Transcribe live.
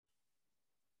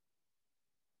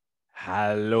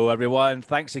Hello, everyone.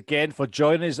 Thanks again for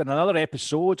joining us in another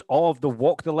episode of the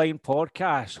Walk the Line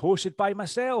podcast, hosted by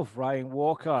myself, Ryan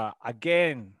Walker.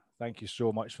 Again, thank you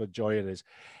so much for joining us.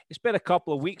 It's been a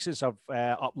couple of weeks since I've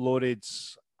uploaded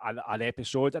an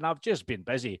episode, and I've just been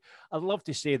busy. I'd love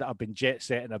to say that I've been jet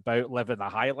setting about living a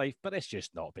high life, but it's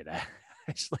just not been it.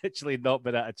 It's literally not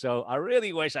been it at all. I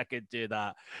really wish I could do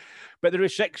that. But the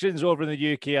restrictions over in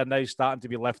the UK are now starting to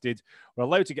be lifted. We're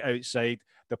allowed to get outside.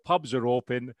 The pubs are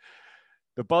open.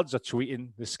 The birds are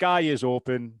tweeting. The sky is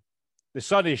open. The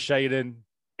sun is shining.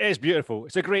 It's beautiful.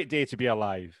 It's a great day to be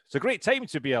alive. It's a great time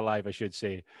to be alive, I should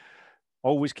say.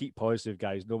 Always keep positive,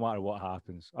 guys, no matter what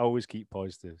happens. Always keep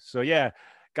positive. So, yeah,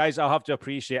 guys, I'll have to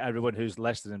appreciate everyone who's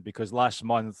listening because last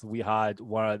month we had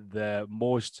one of the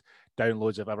most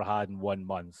downloads I've ever had in 1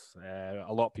 month. A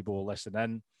lot of people were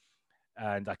listening,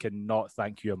 and I cannot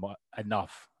thank you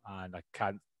enough. And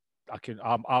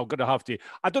I'm going to have to,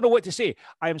 I don't know what to say.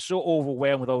 I am so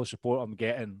overwhelmed with all the support I'm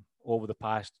getting over the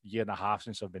past year and a half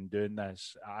since I've been doing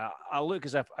this. I look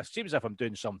as if, it seems as if I'm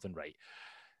doing something right.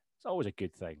 It's always a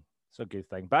good thing. It's a good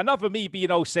thing. But enough of me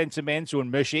being all sentimental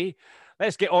and mushy.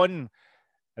 Let's get on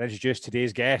and introduce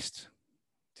today's guest.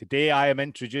 Today I am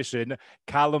introducing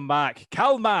Callum Mack.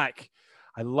 Callum Mack.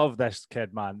 I love this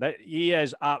kid, man. He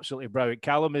is absolutely brilliant.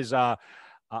 Callum is a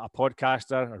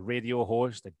podcaster, a radio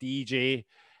host, a DJ.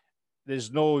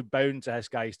 There's no bound to this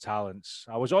guy's talents.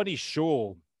 I was on his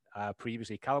show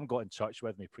previously. Callum got in touch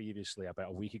with me previously about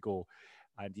a week ago,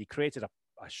 and he created a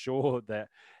show that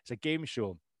it's a game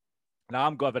show. Now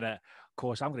I'm going to, of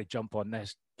course, I'm going to jump on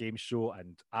this game show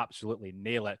and absolutely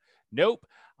nail it. Nope,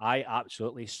 I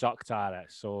absolutely sucked at it.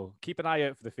 So keep an eye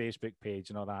out for the Facebook page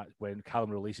and all that when Callum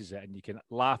releases it, and you can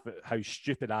laugh at how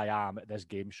stupid I am at this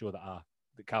game show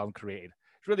that Callum created.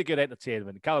 It's really good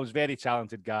entertainment. Callum's a very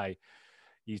talented guy.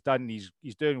 He's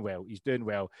doing well. He's doing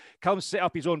well. Callum set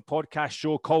up his own podcast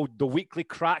show called The Weekly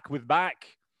Crack with Mac,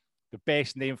 the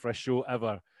best name for a show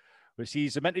ever, which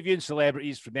he's interviewing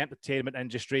celebrities from the entertainment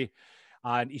industry.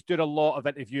 And he's doing a lot of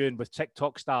interviewing with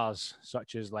TikTok stars,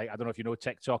 such as, like, I don't know if you know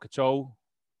TikTok at all,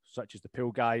 such as the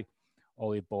Pool Guy,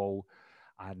 Ollie Ball,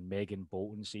 and Megan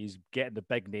Bolton. So he's getting the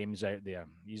big names out there.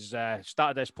 He's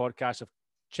started this podcast. I've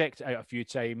checked it out a few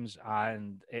times,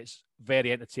 and it's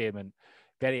very entertaining.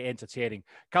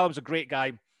 Callum's a great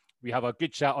guy. We have a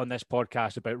good chat on this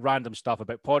podcast about random stuff,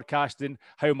 about podcasting,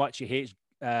 how much he hates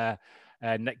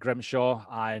Nick Grimshaw,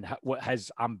 and what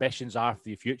his ambitions are for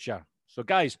the future. So,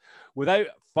 guys, without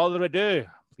further ado,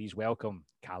 please welcome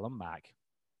Callum Mack.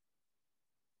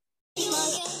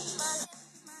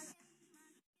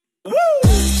 Woo!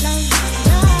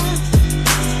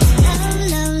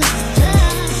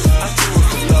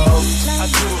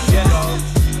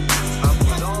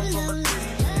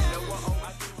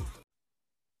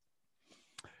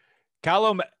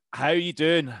 Callum, how are you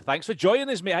doing? Thanks for joining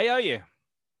us, mate. How are you?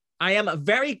 I am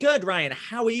very good, Ryan.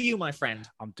 How are you, my friend?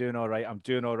 I'm doing all right.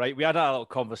 We had a little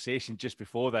conversation just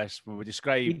before this when we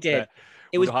described. We did.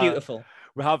 It was beautiful.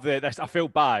 We have this. I feel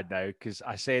bad now because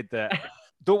I said that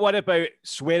don't worry about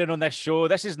swearing on this show.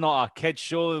 This is not a kid's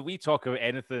show. We talk about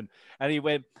anything. And he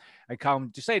went, and Callum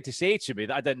decided to say to me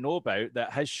that I didn't know about,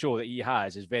 that his show that he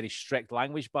has is very strict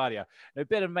language barrier. Now,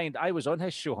 bear in mind, I was on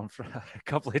his show a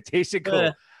couple of days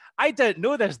ago. I didn't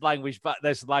know this language, but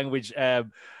this language kind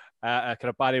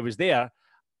of barrier was there.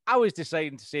 I was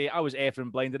deciding to say I was effing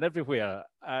blinding everywhere.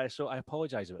 So I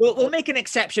apologize about that. We'll make an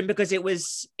exception because it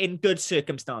was in good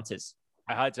circumstances.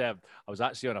 I was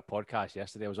actually on a podcast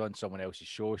yesterday. I was on someone else's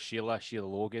show, Sheila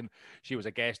Logan. She was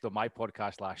a guest on my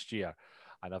podcast last year.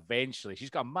 And eventually, she's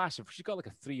got like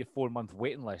a 3 or 4 month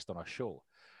waiting list on her show.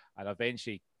 And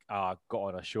eventually got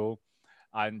on a show.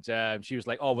 And she was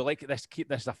like, oh, we like this, keep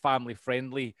this a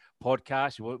family-friendly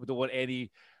podcast. We don't want any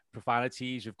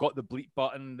profanities. We've got the bleep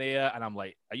button there. And I'm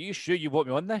like, are you sure you want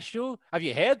me on this show? Have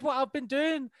you heard what I've been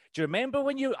doing? Do you remember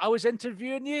when I was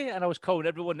interviewing you and I was calling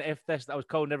everyone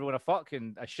a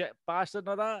fucking a shit bastard and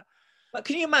all that? But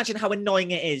can you imagine how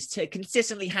annoying it is to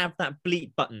consistently have that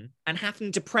bleep button and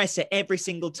having to press it every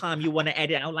single time you want to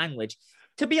edit out language?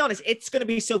 To be honest, it's going to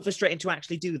be so frustrating to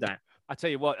actually do that. I tell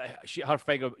you what, her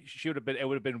finger, it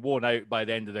would have been worn out by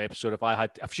the end of the episode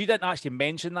if she didn't actually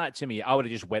mention that to me. I would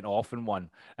have just went off in one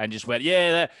and just went,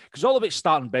 yeah, because all about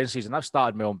starting businesses, and I've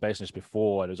started my own business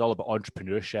before, and it was all about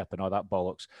entrepreneurship and all that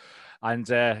bollocks. And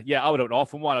I would have went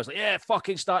off in one. I was like, yeah,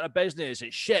 fucking start a business.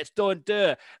 It's shit, don't do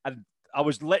it. And I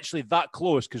was literally that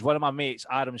close because one of my mates,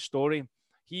 Adam Story,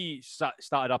 he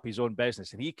started up his own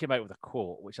business and he came out with a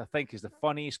quote, which I think is the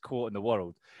funniest quote in the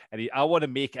world. And I want to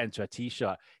make it into a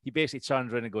t-shirt. He basically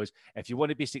turns around and goes, if you want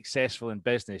to be successful in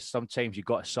business, sometimes you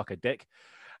got to suck a dick.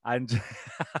 and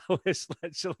I was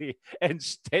literally in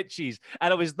stitches,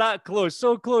 and I was that close,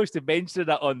 so close to mentioning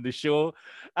it on the show,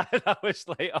 and I was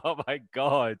like, "Oh my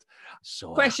god!"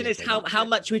 So Question happy is, about how it.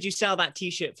 much would you sell that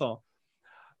T-shirt for?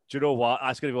 Do you know what?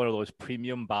 That's going to be one of those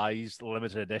premium buys,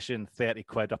 limited edition, 30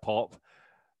 quid a pop,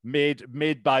 made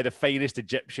by the finest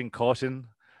Egyptian cotton,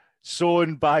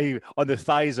 sewn by on the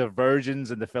thighs of virgins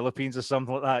in the Philippines or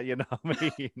something like that. You know what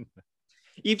I mean?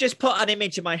 You've just put an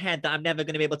image in my head that I'm never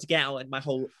going to be able to get out in my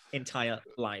whole entire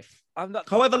life. I'm not.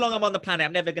 However long I'm on the planet,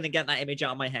 I'm never going to get that image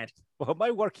out of my head. Well,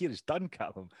 my work here is done,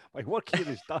 Callum. My work here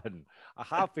is done. I'm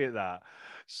happy at that.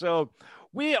 So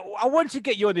I want to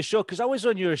get you on the show because I was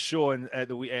on your show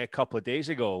a couple of days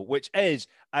ago, which is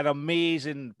an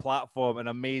amazing platform, an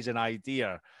amazing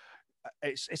idea.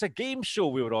 It's a game show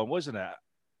we were on, wasn't it?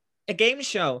 A game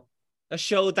show, a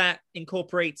show that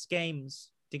incorporates games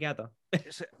together.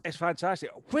 It's fantastic.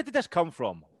 Where did this come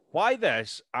from? Why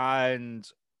this? And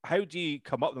how do you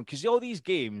come up with them? Because all these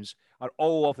games are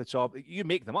all off the top. You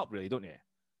make them up, really, don't you?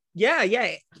 Yeah,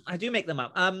 I do make them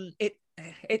up.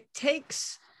 It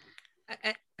takes.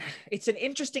 It's an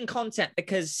interesting concept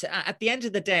because at the end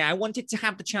of the day, I wanted to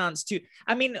have the chance to.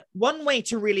 I mean, one way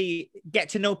to really get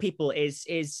to know people is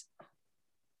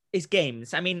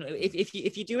games. I mean,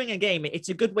 if you're doing a game, it's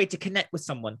a good way to connect with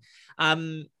someone.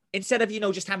 Instead of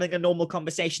just having a normal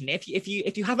conversation. If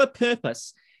you have a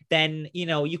purpose, then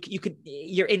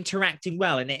you're interacting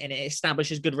well and it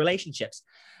establishes good relationships.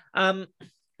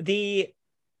 The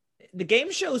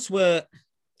game shows were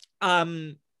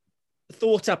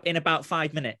thought up in about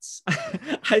 5 minutes.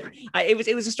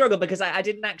 It was a struggle because I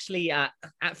didn't actually at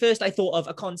first I thought of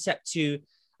a concept to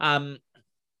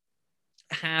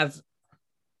have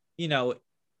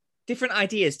different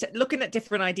ideas, looking at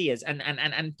different ideas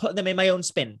and putting them in my own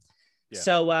spin. Yeah.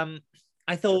 So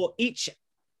I thought each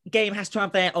game has to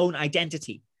have their own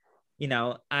identity,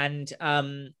 and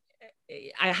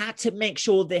I had to make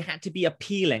sure they had to be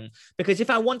appealing, because if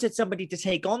I wanted somebody to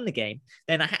take on the game,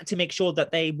 then I had to make sure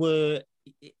that they were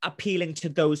appealing to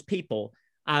those people.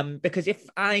 Because if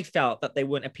I felt that they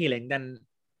weren't appealing, then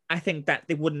I think that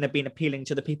they wouldn't have been appealing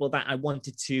to the people that I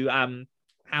wanted to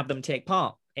have them take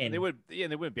part in. They wouldn't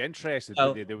be interested,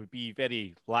 would they? They would be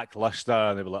very lackluster,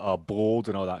 and they were like, bold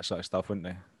and all that sort of stuff, wouldn't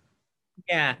they?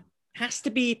 Yeah, has to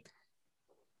be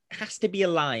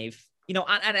alive.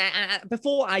 And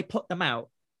before I put them out,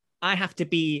 I have to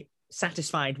be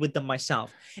satisfied with them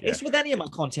myself. Yeah. It's with any of my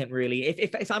content, really.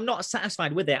 If I'm not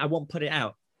satisfied with it, I won't put it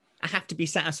out. I have to be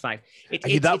satisfied. Are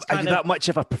you that much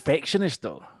of a perfectionist,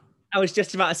 though? I was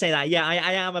just about to say that. Yeah,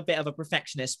 I am a bit of a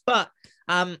perfectionist, but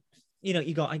I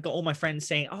got all my friends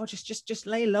saying, "Oh, just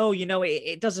lay low.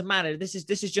 It doesn't matter. This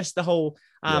is just the whole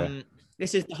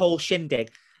this is the whole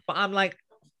shindig." But I'm like,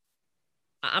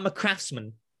 I'm a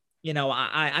craftsman.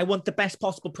 I want the best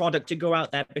possible product to go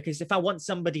out there, because if I want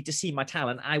somebody to see my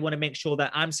talent, I want to make sure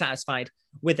that I'm satisfied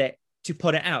with it to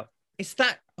put it out. It's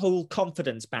that whole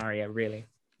confidence barrier, really.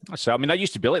 So, I mean, I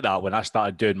used to be like that when I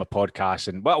started doing my podcast,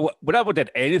 and whenever I did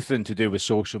anything to do with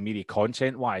social media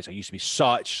content wise, I used to be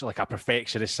such like a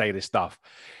perfectionist side of stuff.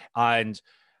 And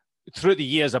through the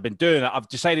years I've been doing it, I've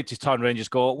decided to turn around and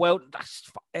just go, well,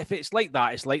 if it's like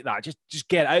that, it's like that. Just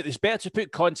get it out. It's better to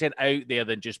put content out there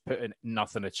than just putting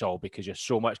nothing at all, because if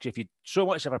you're so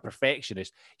much of a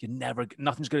perfectionist,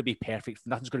 nothing's going to be perfect.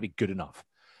 Nothing's going to be good enough.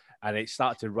 And it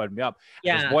started to run me up.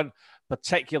 Yeah. There's one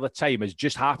particular time has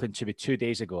just happened to me 2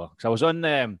 days ago. Because I was on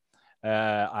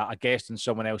a guest on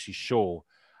someone else's show,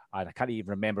 and I can't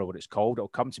even remember what it's called. It'll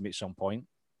come to me at some point.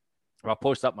 I'll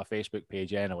post up my Facebook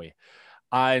page anyway.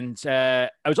 And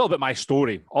it was all about my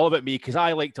story, all about me, because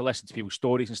I like to listen to people's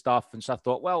stories and stuff. And so I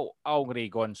thought, well, I'm going to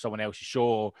go on someone else's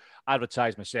show,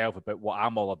 advertise myself about what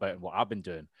I'm all about and what I've been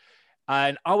doing.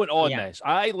 And I went on this.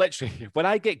 I literally, when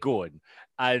I get going,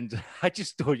 and I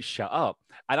just don't shut up.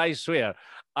 And I swear,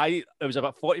 it was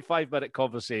about 45-minute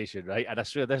conversation, right? And I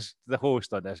swear the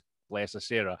host on this, bless her,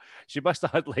 Sarah, she must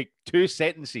have had like 2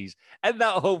 sentences in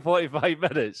that whole 45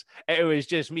 minutes. It was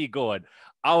just me going.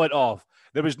 I went off.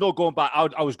 There was no going back.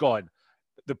 I was gone.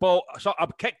 The ball, so I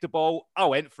kicked the ball. I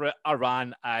went for it. I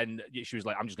ran, and she was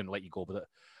like, I'm just going to let you go with it.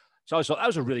 So I was like, that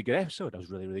was a really good episode. That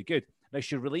was really, really good. Now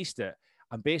she released it.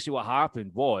 And basically what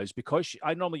happened was, because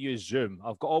I normally use Zoom,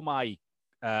 I've got all my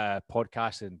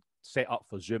podcasting set up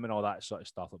for Zoom and all that sort of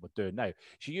stuff that we're doing now.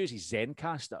 She uses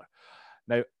Zencaster.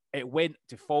 Now, the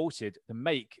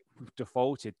mic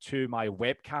defaulted to my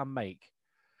webcam mic.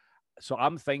 So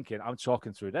I'm thinking I'm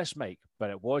talking through this mic, but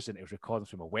it wasn't. It was recording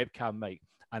through my webcam mic.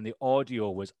 And the audio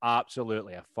was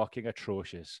absolutely fucking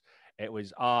atrocious. It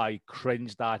was, I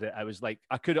cringed at it. I was like,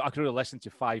 I could have listened to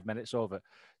 5 minutes of it.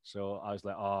 So I was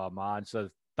like, oh man. So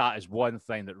That is one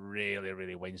thing that really,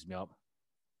 really winds me up.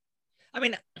 I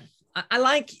mean,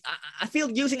 I feel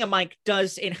using a mic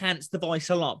does enhance the voice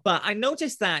a lot, but I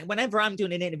noticed that whenever I'm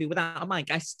doing an interview without a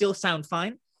mic, I still sound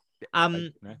fine.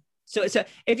 So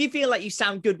if you feel like you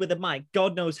sound good with a mic,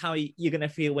 God knows how you're going to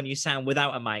feel when you sound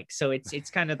without a mic. So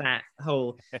it's kind of that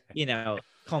whole,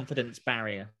 confidence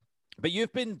barrier. But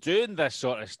you've been doing this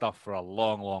sort of stuff for a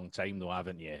long, long time, though,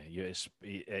 haven't you?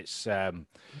 It's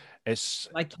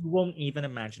like you won't even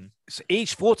imagine. It's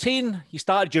age 14. You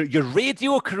started your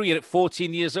radio career at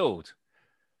 14 years old.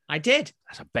 I did.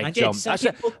 That's a big jump. Some That's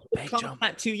people a big jump.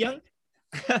 That too young.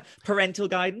 Parental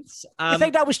guidance. You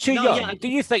think that was too young? Yeah. Do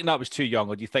you think that was too young,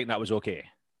 or do you think that was okay?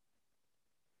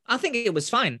 I think it was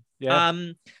fine.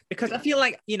 Yeah. Because I feel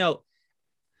like,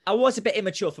 I was a bit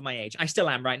immature for my age. I still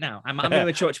am right now. I'm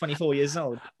immature at 24 years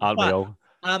old. Aren't we all?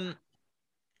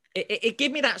 It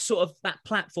gave me that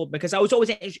platform because I was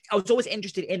always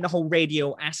interested in the whole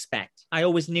radio aspect. I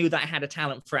always knew that I had a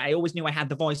talent for it. I always knew I had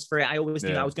the voice for it. I always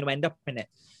knew I was going to end up in it.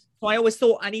 So I always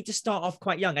thought I need to start off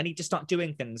quite young. I need to start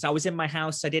doing things. I was in my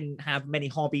house. I didn't have many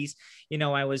hobbies.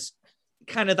 I was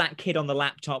kind of that kid on the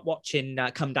laptop watching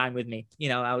Come Dine With Me.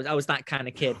 I was that kind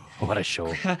of kid. What a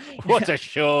show. What a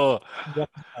show. Don't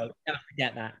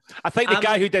forget that. I think the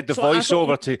guy who did the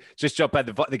voiceover to just jump in,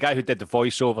 the guy who did the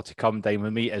voiceover to Come Dine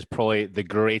With Me is probably the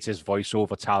greatest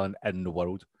voiceover talent in the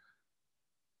world.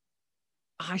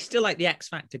 I still like the X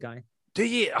Factor guy. Do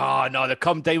you? Oh no, the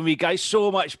Come Dine With Me guy is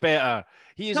so much better.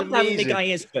 He is amazing. Come Dine With Me guy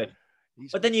is good.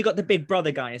 But then you got the Big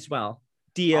Brother guy as well.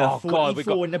 Dear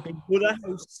 44 in the Big Brother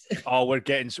house. Oh, we're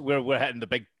hitting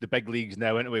the big leagues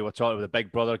now, aren't we? We're talking about the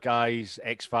Big Brother guys,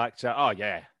 X Factor. Oh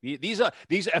yeah, these are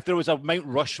if there was a Mount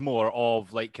Rushmore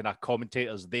of like kind of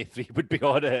commentators, they three would be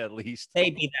on it at least.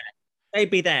 They'd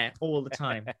be there all the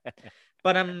time.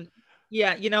 But I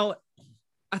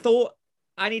thought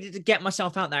I needed to get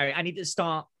myself out there. I needed to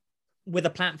start with a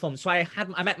platform. So I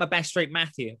met my best mate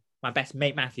Matthew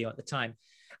at the time.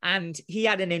 And he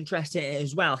had an interest in it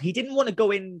as well. He didn't want to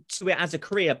go into it as a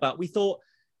career, but we thought,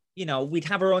 we'd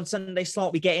have our own Sunday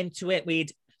slot. We get into it.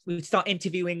 We'd start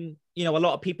interviewing, a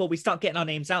lot of people. We start getting our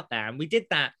names out there. And we did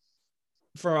that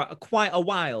for quite a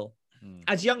while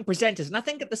as young presenters. And I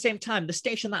think at the same time, the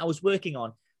station that I was working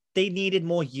on, they needed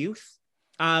more youth.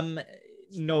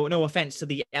 No offense to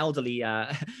the elderly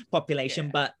population,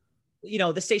 but,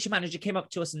 the station manager came up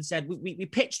to us and said, we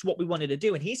pitched what we wanted to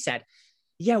do. And he said,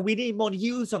 yeah, we need more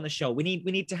youths on the show. We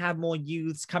need to have more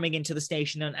youths coming into the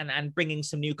station and bringing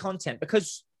some new content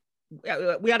because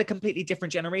we had a completely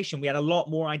different generation. We had a lot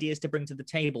more ideas to bring to the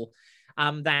table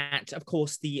that, of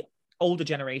course, the older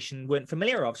generation weren't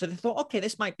familiar of. So they thought, okay,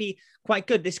 this might be quite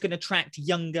good. This can attract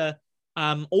younger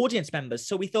audience members.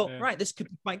 So we thought, right, this could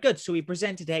be quite good. So we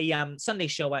presented a Sunday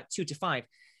show at 2 to 5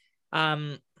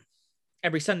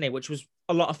 every Sunday, which was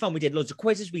a lot of fun. We did loads of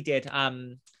quizzes. We did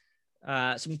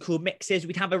some cool mixes.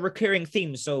 We'd have a recurring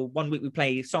theme. So one week we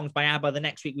play songs by ABBA, the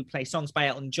next week we play songs by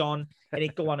Elton John, and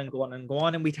it'd go on and go on and go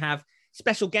on. And we'd have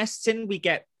special guests in. We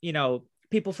get,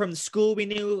 people from the school we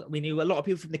knew a lot of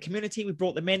people from the community. We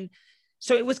brought them in.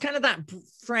 So it was kind of that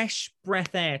fresh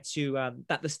breath air to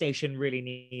that the station really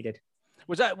needed.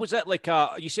 Was that like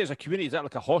you say as a community, is that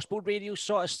like a hospital radio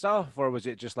sort of stuff, or was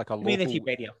it just like a community local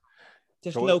radio?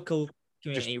 Just local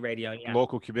community radio,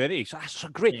 local community. So that's so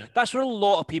great. Yeah. That's where a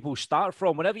lot of people start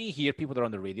from. Whenever you hear people that are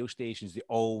on the radio stations, they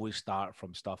always start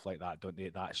from stuff like that, don't they?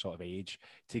 At that sort of age,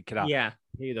 to kind of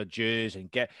pay their dues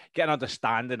and get an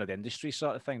understanding of the industry,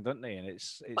 sort of thing, don't they? And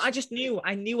it's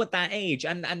I knew at that age,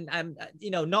 and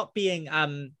not being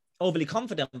overly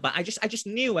confident, but I just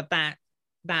knew at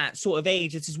that sort of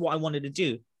age, this is what I wanted to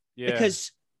do. Yeah.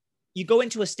 Because you go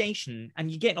into a station and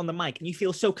you get on the mic and you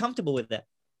feel so comfortable with it.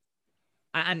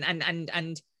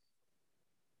 And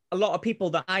a lot of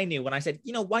people that I knew, when I said,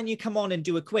 why don't you come on and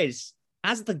do a quiz?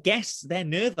 As the guests, they're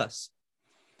nervous.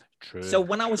 True. So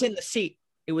when I was in the seat,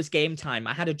 it was game time.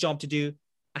 I had a job to do.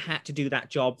 I had to do that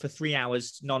job for 3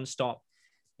 hours nonstop.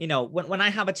 When I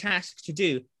have a task to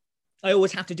do, I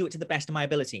always have to do it to the best of my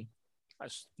ability.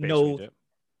 That's no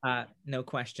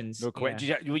questions. No questions.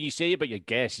 Yeah. When you say about your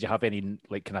guests, did you have any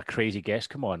like kind of crazy guests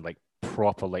come on, like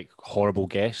proper like horrible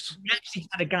guests? We actually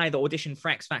had a guy that auditioned for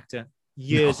X Factor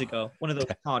years ago. One of those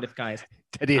Cardiff guys.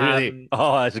 Did he really?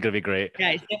 Oh, that's gonna be great.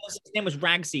 Yeah, his name was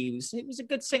Ragsy. He was a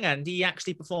good singer, and he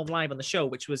actually performed live on the show,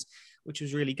 which was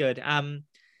really good.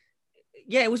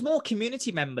 Yeah, it was more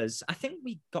community members. I think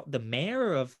we got the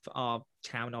mayor of our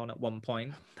town on at one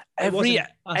point. I've noticed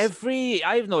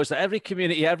that every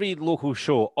community, every local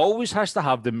show always has to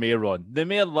have the mayor on. The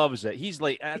mayor loves it. He's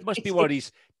like, it must be one of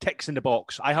these ticks in the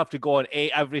box. I have to go on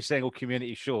every single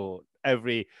community show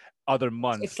every other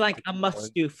month. It's like a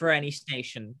must do for any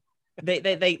station.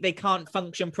 They can't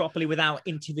function properly without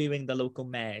interviewing the local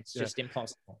mayor. It's just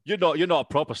impossible. You're not a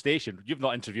proper station. You've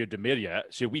not interviewed the mayor yet,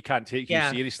 so we can't take you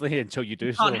seriously until you do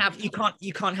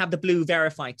you can't have the blue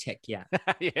verify tick yet.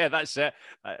 Yeah, that's it.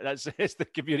 It's the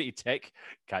community tick.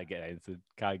 Can't get anything.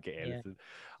 Yeah.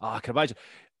 Oh, I can imagine.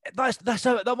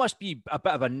 That must be a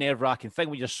bit of a nerve-wracking thing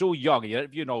when you're so young and you're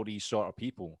interviewing all these sort of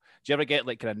people. Do you ever get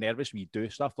like kind of nervous when you do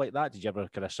stuff like that? Did you ever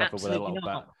kind of suffer with it a little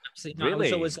bit? Absolutely not.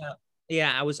 Really?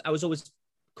 I was always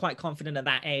quite confident at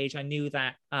that age. I knew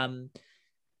that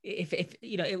if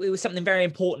you know, it was something very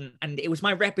important, and it was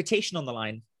my reputation on the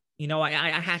line. You know, I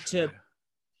had to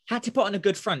put on a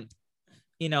good front,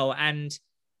 you know, and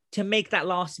to make that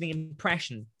lasting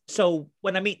impression. So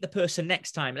when I meet the person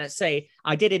next time, let's say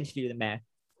I did interview the mayor,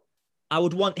 I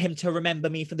would want him to remember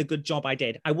me for the good job I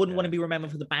did. I wouldn't want to be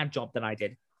remembered for the bad job that I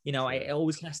did. You know, it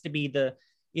always has to be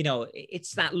you know,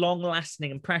 it's that long-lasting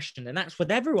impression. And that's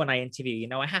with everyone I interview. You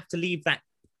know, I have to leave that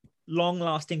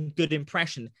long-lasting good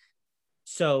impression.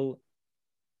 So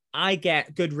I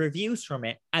get good reviews from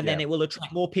it, and then it will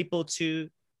attract more people to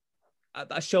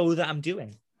a show that I'm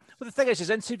doing. Well, the thing is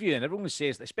interviewing, everyone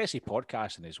says, especially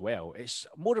podcasting as well, it's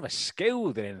more of a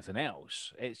skill than anything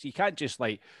else. You can't just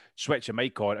like switch a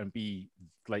mic on and be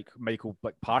like Michael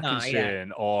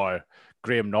Parkinson or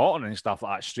Graham Norton and stuff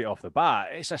like that straight off the bat.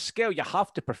 It's a skill. You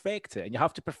have to perfect it, and you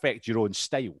have to perfect your own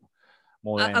style.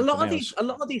 A lot of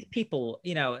these people,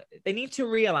 you know, they need to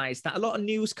realize that a lot of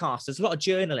newscasters, a lot of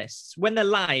journalists, when they're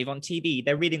live on TV,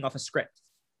 they're reading off a script.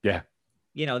 Yeah.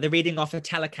 You know, they're reading off a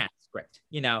telecast script,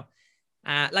 you know.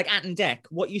 Like Ant and Deck,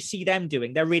 what you see them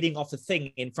doing, they're reading off a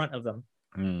thing in front of them.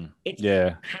 It's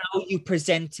how you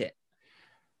present it.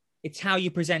 It's how you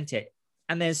present it.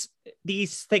 And there's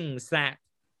these things that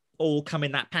all come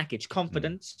in that package: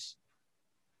 confidence,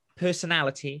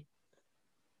 personality,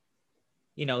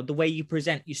 you know, the way you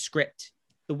present your script,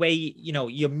 the way, you know,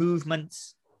 your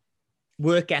movements,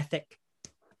 work ethic.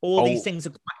 All these things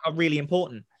are really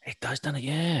important. It does, doesn't it?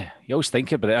 Yeah. You always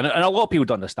think about it. And a lot of people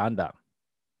don't understand that.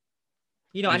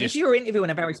 You know, if you're interviewing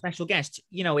a very special guest,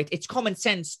 you know, it's common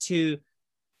sense to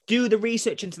do the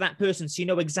research into that person so you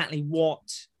know exactly what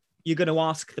you're going to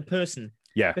ask the person.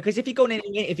 Yeah. Because if you go in an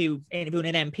interviewing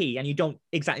an MP and you don't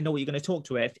exactly know what you're going to talk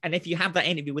to it, and if you have that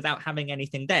interview without having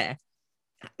anything there,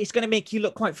 it's going to make you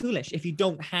look quite foolish. If you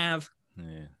don't have,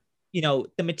 you know,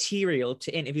 the material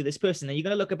to interview this person, then you're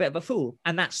going to look a bit of a fool.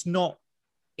 And that's not,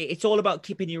 it's all about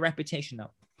keeping your reputation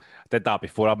up. Did that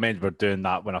before. I remember doing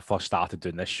that when I first started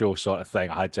doing this show sort of thing.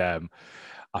 I had a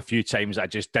few times I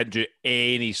just didn't do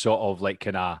any sort of like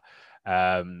kind of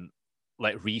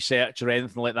like research or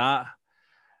anything like that.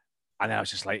 And then I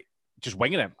was just like, just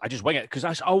winging it. I just wing it because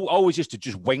I always used to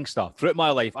just wing stuff throughout my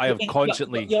life. I have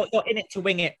constantly. You're in it to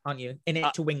wing it, aren't you? In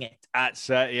it to wing it. That's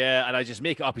it, yeah. And I just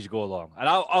make it up as you go along. And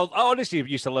I honestly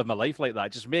used to live my life like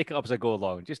that. Just make it up as I go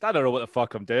along. Just I don't know what the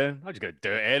fuck I'm doing. I'm just gonna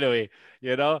do it anyway.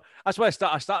 You know. That's why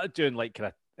I started doing like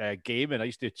kind of gaming. I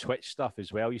used to do Twitch stuff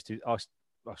as well.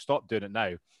 I stopped doing it now.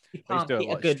 I used to do a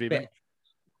lot of streaming.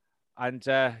 And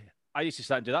I used to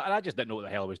start and do that, and I just didn't know what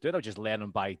the hell I was doing. I was just learning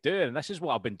by doing. And this is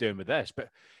what I've been doing with this, but.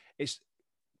 It's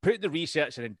putting the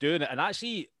research in and doing it and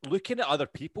actually looking at other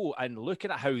people and looking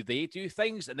at how they do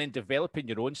things and then developing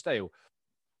your own style.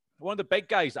 One of the big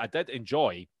guys that I did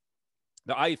enjoy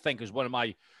that I think is one of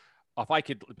my, if I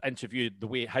could interview the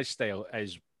way his style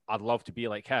is, I'd love to be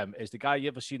like him, is the guy you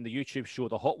ever seen the YouTube show,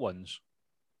 The Hot Ones?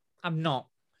 I'm not.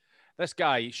 This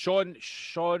guy, Sean,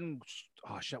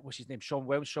 oh shit, what's his name? Sean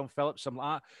Wells, Sean Phillips, something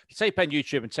like that. You type in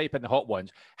YouTube and type in The Hot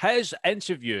Ones. His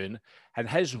interviewing and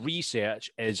his research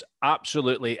is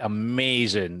absolutely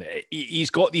amazing.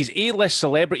 He's got these A-list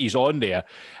celebrities on there,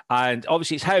 and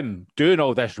obviously it's him doing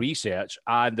all this research,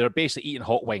 and they're basically eating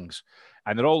hot wings,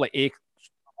 and they're all like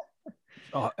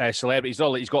celebrities.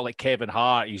 He's got like Kevin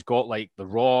Hart, he's got like The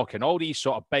Rock, and all these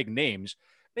sort of big names.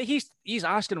 But he's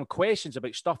asking them questions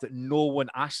about stuff that no one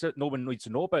needs to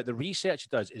know about. The research he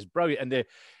does is brilliant,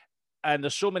 and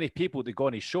there's so many people that go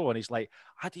on his show, and he's like,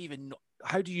 I don't even know,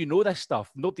 how do you know this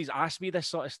stuff? Nobody's asked me this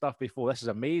sort of stuff before. This is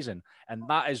amazing, and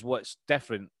that is what's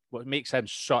different. What makes him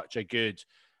such a good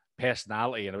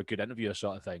personality and a good interviewer,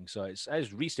 sort of thing. So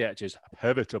his research is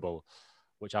pivotal,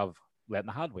 which I've learned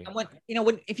the hard way. And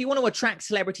if you want to attract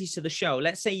celebrities to the show,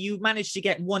 let's say you managed to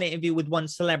get one interview with one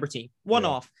celebrity,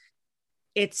 one-off.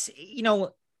 It's, you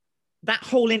know, that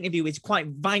whole interview is quite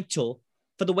vital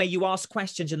for the way you ask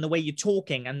questions and the way you're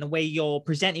talking and the way you're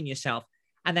presenting yourself.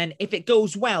 And then if it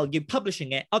goes well, you're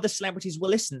publishing it, other celebrities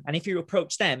will listen. And if you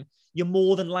approach them, you're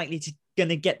more than likely going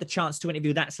to get the chance to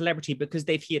interview that celebrity because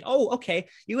they've heard, oh, okay,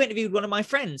 you interviewed one of my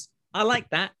friends. I like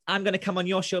that. I'm going to come on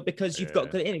your show because you've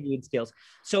got good interviewing skills.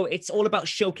 So it's all about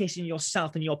showcasing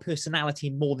yourself and your personality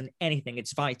more than anything.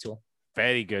 It's vital.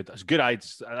 Very good. That's good.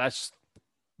 That's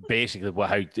basically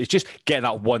how it's just getting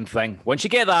that one thing. Once you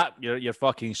get that, you're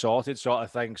fucking sorted, sort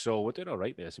of thing. So we're doing all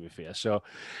right there, to be fair. So,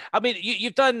 I mean,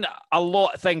 you've done a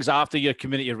lot of things after your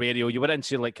community radio. You went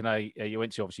into you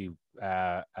went to obviously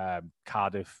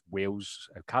Cardiff, Wales,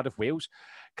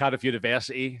 Cardiff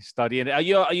University studying. Are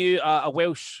you a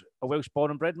Welsh born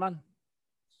and bred man?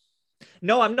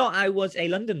 No, I'm not. I was a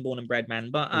London born and bred man,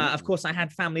 but of course I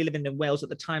had family living in Wales at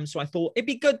the time, so I thought it'd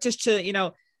be good just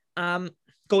to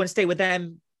go and stay with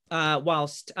them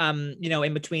whilst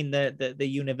in between the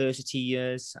university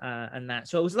years and that.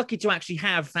 So I was lucky to actually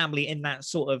have family in that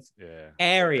sort of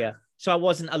area, so I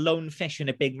wasn't a lone fish in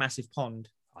a big massive pond.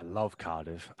 I love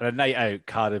Cardiff. And a night out,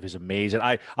 Cardiff is amazing.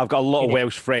 I've got a lot of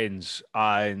Welsh friends,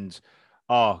 and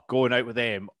going out with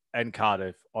them in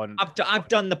Cardiff on. I've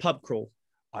done the pub crawl,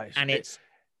 and it's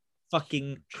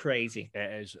fucking crazy.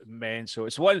 It is mental.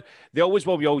 It's one. We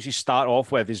always start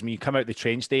off with is when you come out the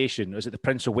train station. Is it the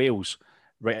Prince of Wales?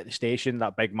 Right at the station,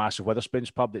 that big massive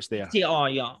Wetherspoons pub that's there. Yeah,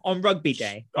 on Rugby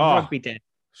Day. Rugby Day.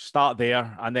 Start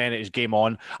there, and then it was game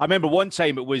on. I remember one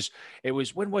time it was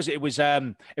when was it? It was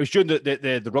during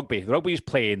the rugby. The rugby was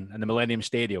playing in the Millennium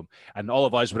Stadium, and all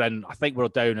of us were in. I think we were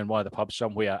down in one of the pubs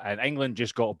somewhere, and England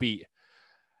just got a beat,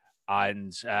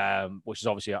 and which is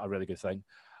obviously a really good thing.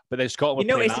 But then Scotland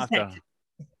were playing after.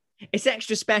 It's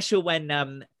extra special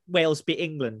when Wales beat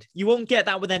England. You won't get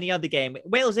that with any other game.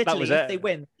 Wales, Italy, if they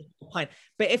win, fine.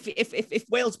 But if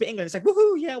Wales beat England, it's like,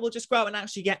 woohoo, yeah, we'll just go out and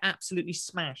actually get absolutely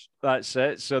smashed. That's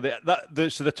it. So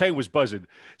the town was buzzing.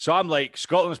 So I'm like,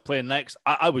 Scotland's playing next.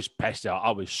 I was pissed out. I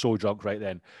was so drunk right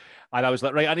then. And I was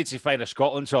like, right, I need to find a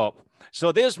Scotland top.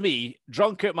 So there's me,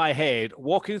 drunk out my head,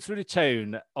 walking through the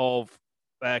town of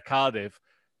Cardiff,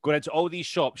 going into all these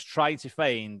shops, trying to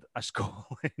find a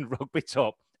Scotland rugby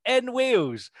top in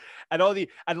Wales, and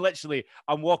literally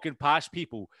I'm walking past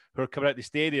people who are coming out the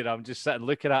stadium. I'm just sitting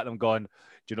looking at them going, do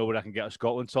you know where I can get a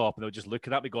Scotland top? And they're just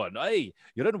looking at me going, hey,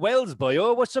 you're in Wales, boy.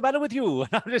 Oh, what's the matter with you? And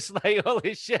I'm just like,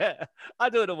 holy shit, I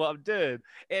don't know what I'm doing.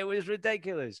 It was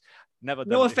ridiculous. Never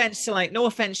done no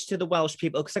offense to the Welsh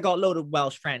people, because I got a load of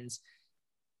Welsh friends.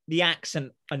 The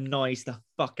accent annoys the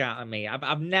fuck out of me.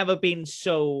 I've never been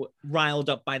so riled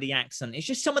up by the accent. It's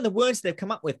just some of the words they've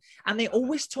come up with, and they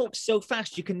always talk so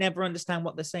fast you can never understand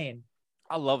what they're saying.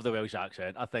 I love the Welsh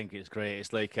accent. I think it's great.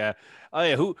 It's like, oh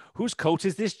yeah, whose coat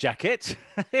is this jacket?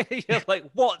 You're like,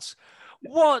 what?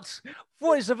 What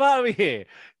is the matter with you?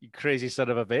 You crazy son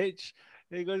of a bitch.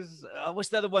 He goes, what's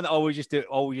the other one that always used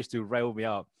to rile me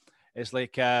up? It's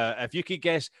like, if you could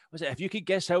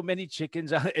guess how many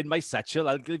chickens are in my satchel,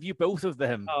 I'll give you both of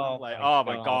them. Oh, like, oh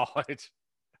my God.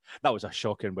 That was a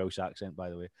shocking Welsh accent, by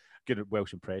the way. Good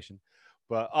Welsh impression.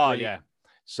 But, really? Yeah,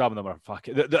 some of them are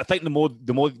fucking... I think the more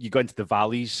you go into the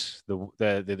valleys,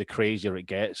 the crazier it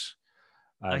gets.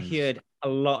 And I heard a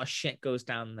lot of shit goes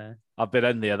down there. I've been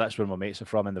in there. That's where my mates are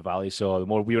from, in the valley. So the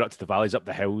more we were up to the valleys, up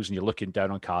the hills, and you're looking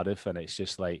down on Cardiff, and it's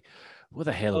just like, where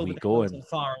the hell are we going?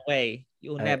 Far away.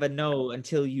 You'll never know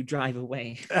until you drive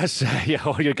away. That's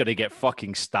or you're going to get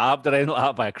fucking stabbed or anything like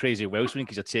that by a crazy Welshman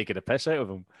because you're taking the piss out of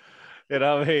him. You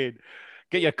know what I mean?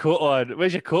 Get your coat on.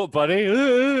 Where's your coat, buddy?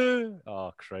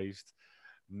 Oh, Christ.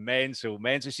 Mental.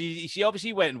 She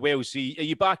obviously went in Wales. Are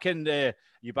you back in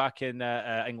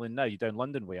England now? You're down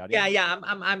London way, aren't you? Yeah.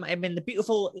 I'm in the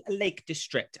beautiful Lake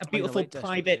District, a beautiful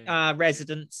private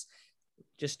residence,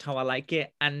 just how I like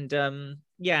it. And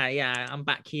yeah, I'm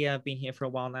back here. I've been here for a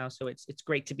while now, so it's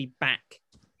great to be back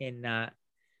in.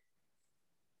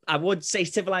 I would say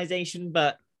civilization,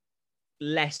 but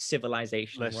less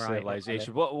civilization.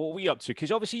 What were we up to?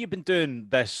 Because obviously you've been doing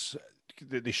this.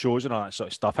 The shows and all that sort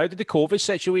of stuff. How did the COVID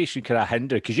situation kind of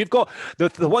hinder? Because you've got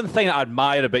the one thing that I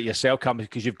admire about yourself, Callum,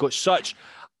 because you've got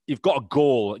a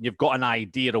goal and you've got an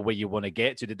idea of where you want to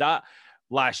get to. Did that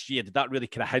really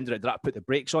kind of hinder it? Did that put the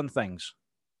brakes on things?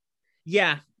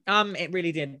 Yeah, it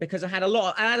really did, because I had a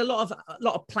lot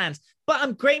of plans. But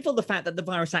I'm grateful the fact that the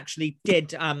virus actually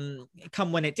did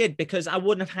come when it did, because I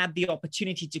wouldn't have had the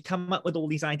opportunity to come up with all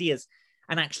these ideas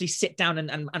and actually sit down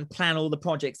and plan all the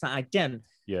projects that I'd done.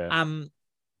 Yeah.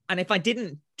 And if I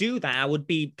didn't do that, I would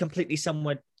be completely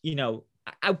somewhere,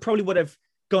 I probably would have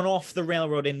gone off the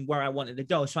railroad in where I wanted to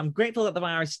go. So I'm grateful that the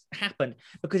virus happened,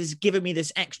 because it's given me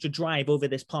this extra drive over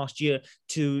this past year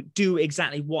to do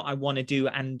exactly what I want to do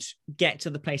and get to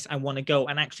the place I want to go,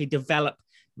 and actually develop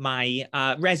my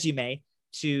resume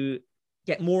to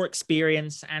get more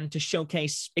experience and to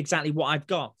showcase exactly what I've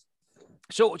got.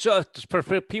 So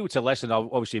for people to listen, I'll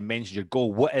obviously mention your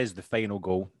goal. What is the final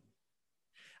goal?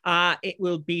 It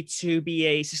will be to be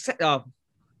a success.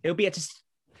 It'll be can't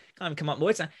even come up with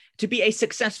words now. To be a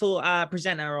successful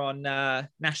presenter on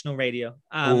national radio.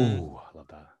 Oh, I love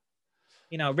that.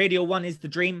 You know, Radio 1 is the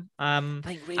dream.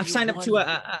 I've signed up to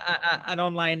an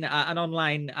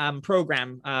online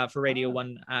program for Radio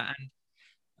 1, and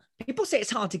people say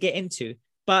it's hard to get into,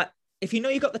 but if you know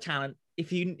you've got the talent,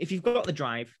 if you've got the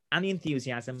drive and the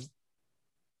enthusiasm,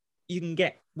 you can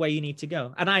get where you need to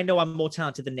go. And I know I'm more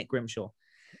talented than Nick Grimshaw.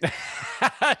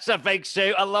 That's a big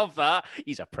shout. I love that.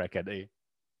 He's a prick, isn't he?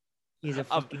 He's a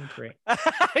fucking prick.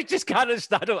 I just cannot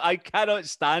stand him. I cannot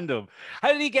stand him.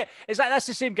 How did he get? That's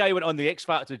the same guy who went on the X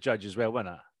Factor judge as well,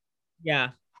 wasn't it? Yeah.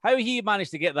 How he managed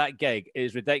to get that gig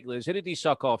is ridiculous. Who did he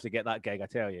suck off to get that gig? I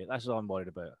tell you, that's all I'm worried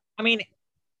about. I mean,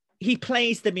 he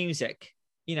plays the music.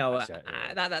 You know,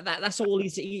 that's all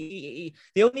the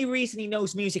only reason he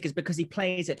knows music is because he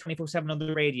plays it 24/7 on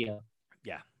the radio.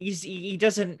 Yeah. He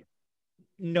doesn't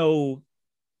know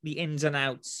the ins and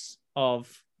outs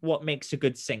of what makes a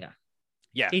good singer.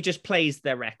 Yeah. He just plays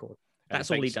their record.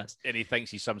 That's all he does. And he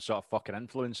thinks he's some sort of fucking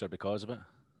influencer because of it.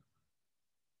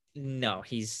 No,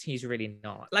 he's really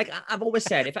not. Like I've always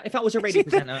said, if I was a radio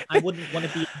presenter, I wouldn't want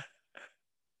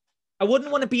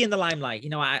to be in the limelight. You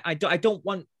know, I don't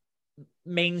want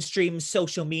mainstream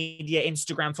social media,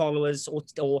 Instagram followers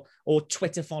or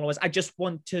Twitter followers. I just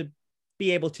want to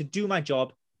be able to do my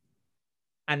job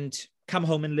and come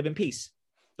home and live in peace.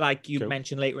 Like you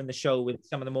mentioned later in the show with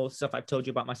some of the more stuff I've told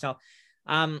you about myself.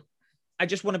 I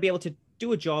just want to be able to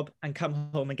do a job and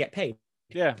come home and get paid.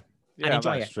 Yeah. And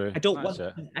enjoy it. True. I don't want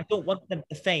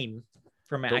the fame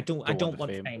from it. I don't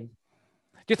want fame.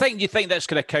 Do you think that's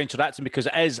going to counteract him, because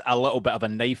it is a little bit of a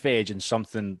knife edge and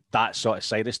something, that sort of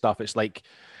side of stuff? It's like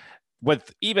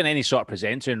with even any sort of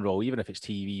presenting role, even if it's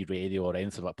TV, radio, or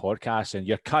anything like podcasting,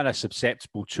 you're kind of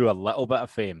susceptible to a little bit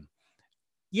of fame.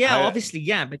 Yeah, obviously,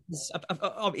 yeah, because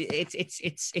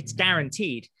it's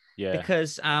guaranteed. Yeah,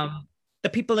 because the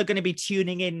people are going to be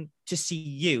tuning in to see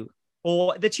you,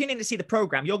 or they're tuning in to see the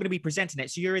program. You're going to be presenting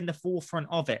it, so you're in the forefront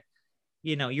of it.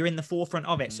 You know, you're in the forefront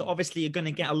of it, so obviously you're going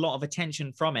to get a lot of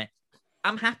attention from it.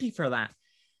 I'm happy for that.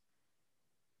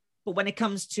 But when it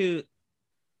comes to,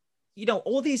 you know,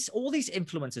 all these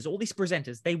influencers, all these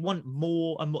presenters, they want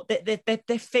more and more.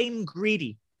 They're fame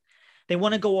greedy. They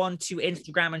want to go on to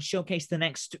Instagram and showcase the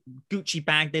next Gucci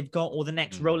bag they've got or the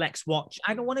next Rolex watch.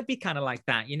 I don't want to be kind of like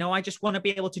that. You know, I just want to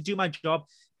be able to do my job,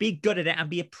 be good at it, and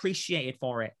be appreciated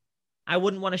for it. I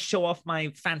wouldn't want to show off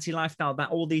my fancy lifestyle that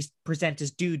all these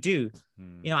presenters do.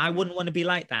 You know, I wouldn't want to be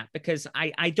like that, because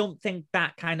I don't think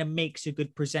that kind of makes a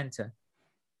good presenter.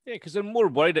 Yeah, because they're more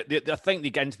worried. I think they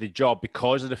get into the job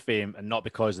because of the fame and not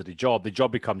because of the job. The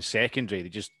job becomes secondary. They're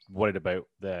just worried about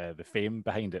the fame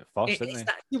behind it first, aren't they?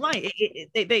 You're right.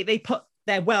 They put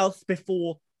their wealth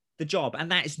before the job,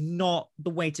 and that is not the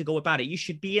way to go about it. You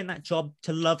should be in that job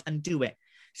to love and do it.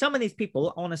 Some of these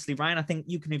people, honestly, Ryan, I think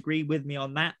you can agree with me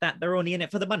on that they're only in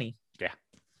it for the money. Yeah.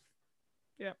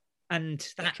 Yeah. And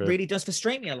that really does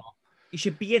frustrate me a lot. You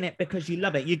should be in it because you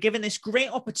love it. You're given this great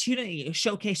opportunity to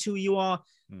showcase who you are,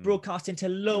 broadcasting to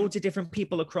loads of different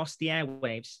people across the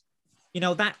airwaves. You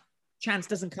know, that chance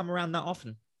doesn't come around that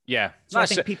often. Yeah. So I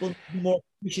think people are more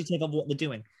appreciative of what they're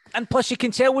doing. And plus, you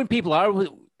can tell when people are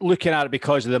looking at it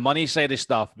because of the money side of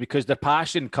stuff, because their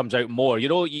passion comes out more. You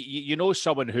know, you know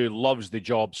someone who loves the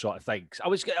job, sort of thing. I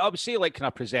would say like kind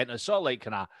of presenters, sort of like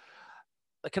kind of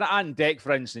Anne Deck,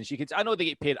 for instance. I know they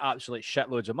get paid absolute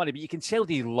shitloads of money, but you can tell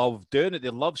they love doing it. They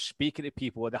love speaking to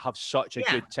people, and they have such a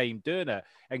good time doing it.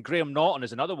 And Graham Norton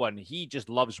is another one. He just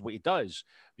loves what he does,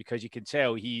 because you can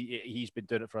tell he's been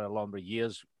doing it for a number of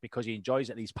years because he enjoys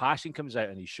it, and his passion comes out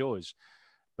in his shows.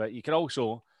 But you can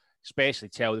also especially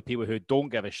tell the people who don't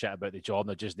give a shit about the job,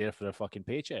 they're just there for their fucking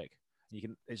paycheck.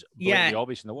 It's blatantly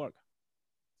obvious in the work.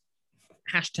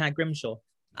 Hashtag Grimshaw.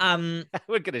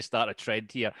 We're going to start a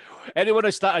trend here. Anyone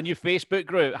who start a new Facebook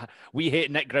group? We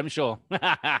hate Nick Grimshaw.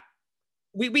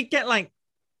 we get like,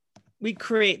 we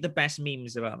create the best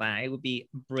memes about that. It would be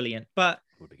brilliant, but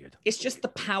would be good. It's just the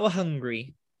power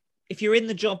hungry. If you're in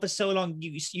the job for so long,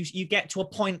 you get to a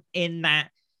point in that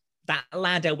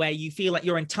ladder where you feel like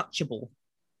you're untouchable,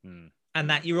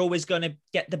 and that you're always going to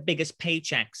get the biggest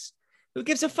paychecks. Who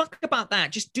gives a fuck about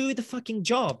that? Just do the fucking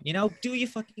job, you know, do your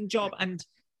fucking job and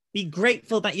be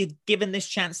grateful that you're given this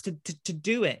chance to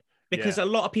do it, because a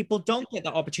lot of people don't get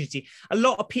that opportunity. A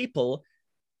lot of people,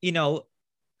 you know,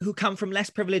 who come from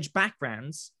less privileged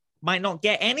backgrounds might not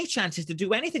get any chances to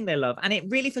do anything they love. And it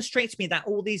really frustrates me that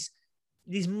all these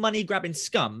money grabbing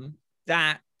scum,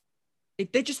 that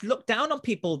they just look down on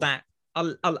people that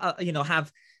are, you know,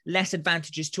 have less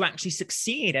advantages to actually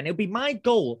succeed. And it'll be my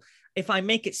goal if I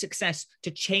make it success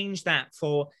to change that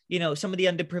for, some of the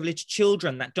underprivileged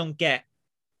children that don't get,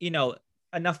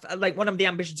 enough, like one of the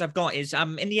ambitions I've got is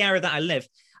in the area that I live,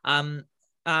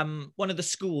 one of the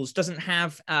schools doesn't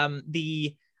have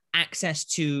the access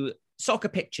to soccer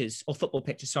pitches or football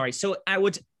pitches, sorry. So I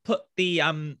would put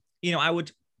I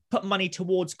would put money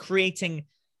towards creating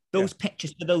those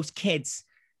pitches for those kids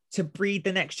to breed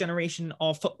the next generation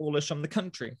of footballers from the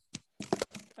country.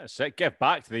 That's it. Give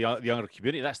back to the younger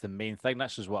community. That's the main thing.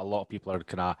 This is what a lot of people are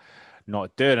kind of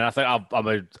not doing. And I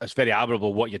think it's very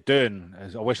admirable what you're doing.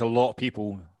 I wish a lot of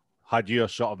people had your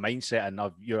sort of mindset and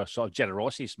your sort of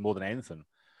generosity more than anything.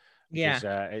 Because,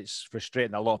 it's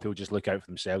frustrating that a lot of people just look out for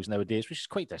themselves nowadays, which is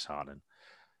quite disheartening.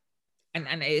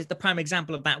 And the prime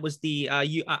example of that was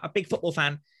a big football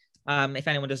fan. If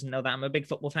anyone doesn't know that, I'm a big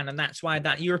football fan, and that's why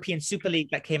that European Super League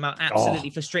that came out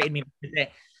absolutely frustrated me.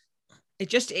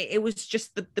 It was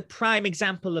just the prime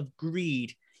example of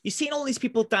greed. You've seen all these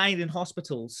people dying in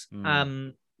hospitals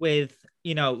with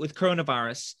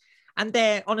coronavirus, and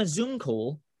they're on a Zoom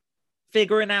call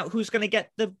figuring out who's going to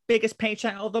get the biggest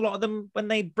paycheck of a lot of them when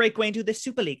they break away into this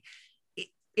Super League.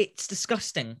 It's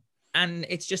disgusting. And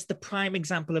it's just the prime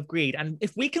example of greed. And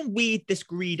if we can weed this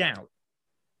greed out,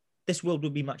 this world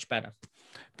will be much better.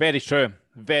 Very true.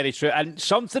 Very true. And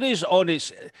something is on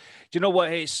its, do you know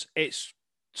what?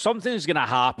 Something is going to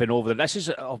happen this is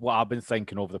what I've been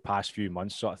thinking over the past few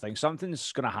months, sort of thing.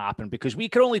 Something's going to happen because we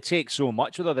can only take so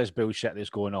much with all this bullshit that's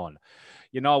going on.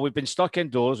 We've been stuck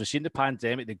indoors. We've seen the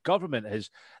pandemic. The government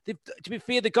to be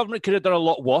fair, the government could have done a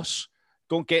lot worse.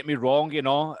 Don't get me wrong,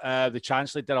 the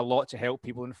Chancellor did a lot to help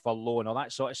people in furlough and all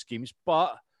that sort of schemes,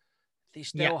 but they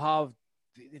still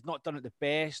they've not done it the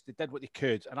best. They did what they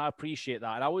could, and I appreciate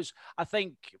that. And I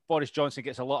think Boris Johnson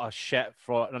gets a lot of shit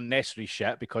for unnecessary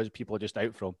shit because people are just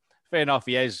out for him. Fair enough,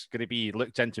 he is going to be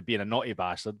looked into being a naughty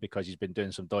bastard because he's been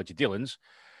doing some dodgy dealings.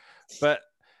 But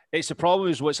it's the problem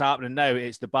is what's happening now.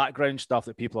 It's the background stuff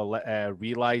that people are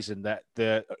realising that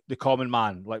the common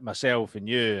man, like myself and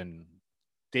you and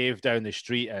Dave down the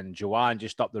street and Joanne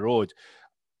just up the road,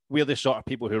 we're the sort of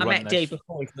people who run this. I met Dave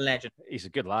before. He's a legend. He's a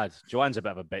good lad. Joanne's a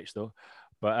bit of a bitch though,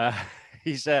 but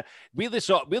we're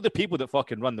the people that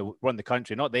fucking run the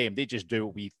country, not them. They just do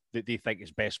what they think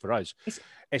is best for us.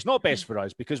 It's not best for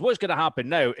us because what's going to happen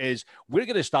now is we're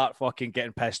going to start fucking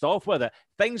getting pissed off with it.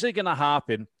 Things are going to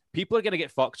happen. People are going to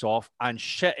get fucked off and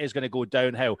shit is going to go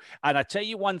downhill. And I tell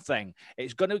you one thing,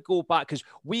 it's going to go back because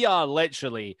we are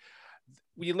literally.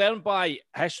 We learn by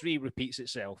history repeats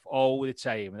itself all the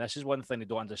time. And this is one thing they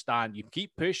don't understand. You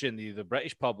keep pushing the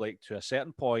British public to a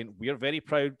certain point. We're a very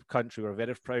proud country. We're a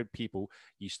very proud people.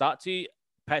 You start to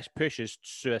push us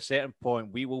to a certain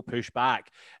point, we will push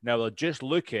back. Now, they're just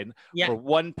looking for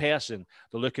one person.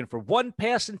 They're looking for one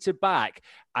person to back.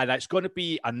 And it's going to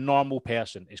be a normal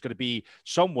person. It's going to be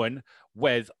someone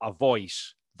with a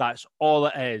voice. That's all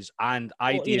it is. And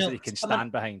ideas that they can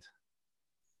stand behind.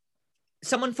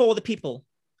 Someone for the people.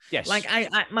 Yes. Like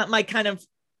my kind of,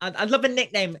 I love a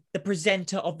nickname, the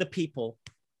presenter of the people.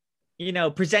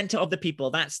 Presenter of the people.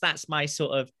 That's my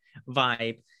sort of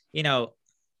vibe.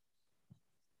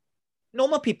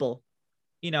 Normal people.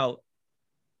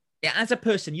 As a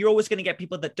person, you're always going to get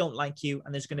people that don't like you,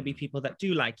 and there's going to be people that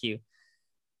do like you.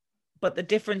 But the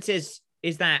difference is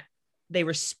that they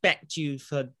respect you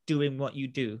for doing what you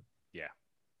do. Yeah.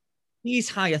 These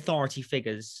high authority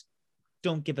figures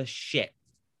don't give a shit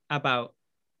about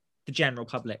the general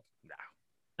public. No.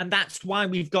 And that's why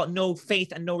we've got no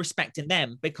faith and no respect in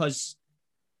them, because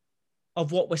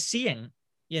of what we're seeing.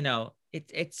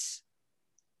 It's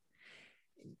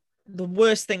the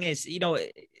worst thing is,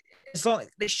 it's like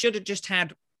they should have just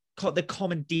had the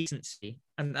common decency.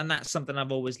 And that's something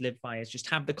I've always lived by, is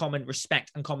just have the common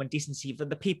respect and common decency for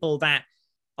the people that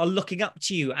are looking up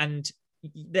to you, and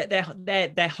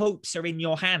their hopes are in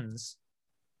your hands.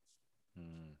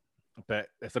 But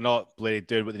if they're not bloody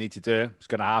doing what they need to do, it's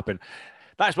going to happen.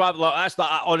 I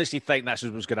honestly think that's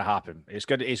what's going to happen.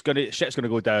 Shit's going to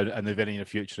go down in the very near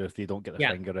future if they don't get their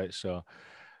finger out. So,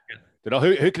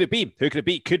 who could it be? Who could it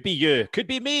be? Could be you. Could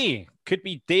be me. Could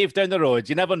be Dave down the road.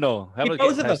 You never know.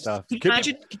 Both of us. Can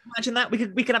you imagine that?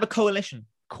 We could have a coalition,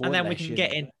 and then we can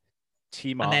get in.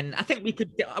 Team up. And then I think we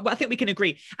can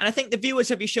agree. And I think the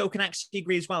viewers of your show can actually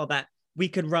agree as well that we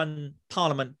could run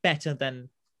Parliament better than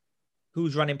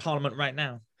who's running Parliament right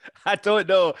now. I don't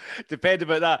know. Depending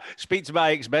about that. Speak to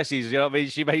my ex-missus, you know what I mean?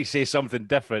 She might say something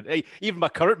different. Even my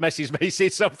current missus might say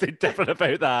something different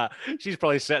about that. She's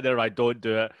probably sitting there like, don't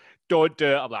do it. Don't do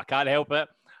it. I'm like, I can't help it.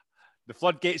 The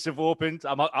floodgates have opened.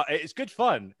 It's good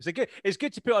fun. It's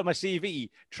good to put on my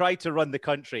CV. Try to run the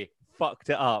country. Fucked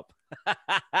it up.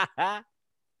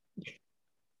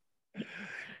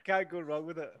 Can't go wrong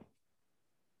with it.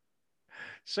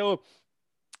 So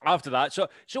after that, so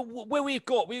where we've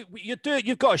got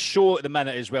you've got a show at the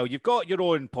minute as well. You've got your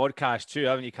own podcast too,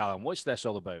 haven't you, Callum? What's this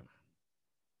all about?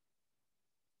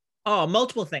 Oh,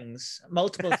 multiple things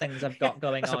I've got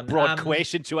going That's on. A broad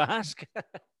question to ask.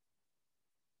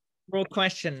 Broad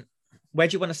question. Where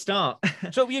do you want to start?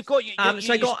 So you've got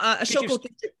so I got a show called.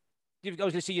 I was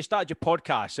going to say you started your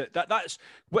podcast. That's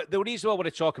what the reason I want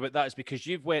to talk about that is because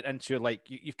you've went into like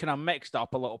you've kind of mixed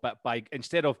up a little bit by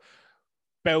instead of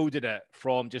building it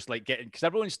from just like getting because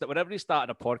whenever they start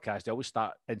a podcast, they always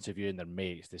start interviewing their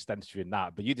mates. They start interviewing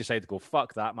that, but you decided to go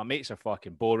fuck that. My mates are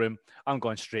fucking boring. I'm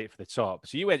going straight for the top.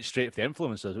 So you went straight for the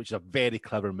influencers, which is a very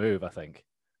clever move, I think.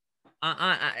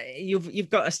 You've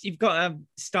got to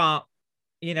start,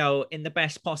 in the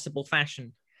best possible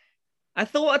fashion. I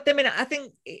thought at the minute, I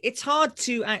think it's hard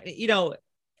to, I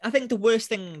think the worst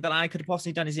thing that I could have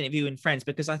possibly done is interviewing friends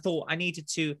because I thought I needed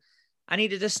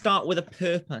to start with a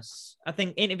purpose. I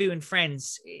think interviewing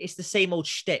friends, it's the same old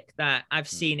shtick that I've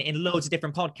seen in loads of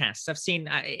different podcasts. I've seen,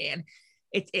 and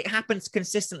it happens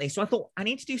consistently. So I thought I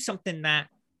need to do something that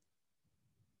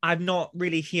I've not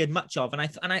really heard much of. And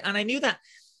I knew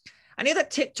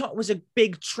that TikTok was a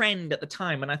big trend at the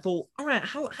time. And I thought, all right,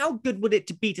 how good would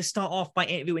it be to start off by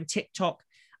interviewing TikTok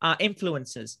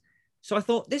influencers? So I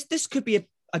thought this could be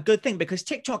a good thing because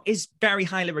TikTok is very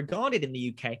highly regarded in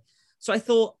the UK. So I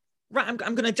thought, right, I'm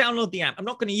going to download the app. I'm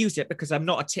not going to use it because I'm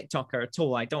not a TikToker at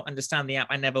all. I don't understand the app.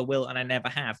 I never will, and I never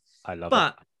have. I love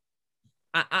it.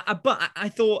 But I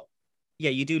thought, yeah,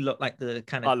 you do look like the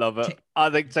kind of. I love it. I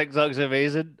think TikTok's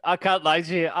amazing. I can't lie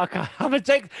to you. I'm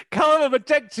addicted. Callum, I'm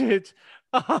addicted.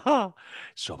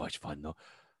 So much fun, though.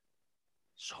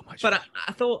 So much fun. But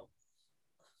I thought,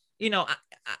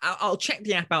 I'll check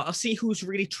the app out. I'll see who's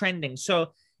really trending.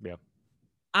 So yeah,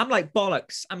 I'm like,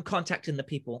 bollocks. I'm contacting the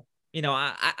people.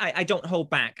 I don't hold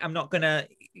back. I'm not going to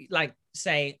like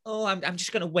say, oh, I'm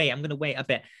just going to wait. I'm going to wait a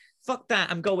bit. Fuck that.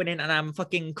 I'm going in and I'm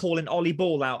fucking calling Ollie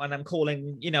Ball out and I'm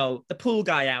calling, the pool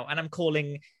guy out and I'm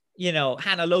calling,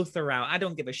 Hannah Lothar out. I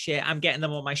don't give a shit. I'm getting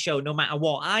them on my show no matter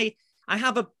what. I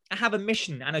have a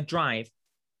mission and a drive.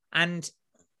 And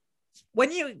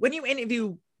when you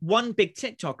interview one big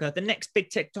TikToker, the next big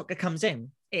TikToker comes in.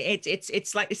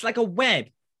 It's like a web.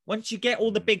 Once you get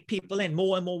all the big people in,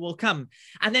 more and more will come.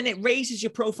 And then it raises your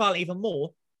profile even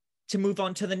more to move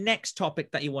on to the next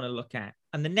topic that you want to look at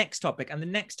and the next topic and the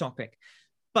next topic.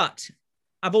 But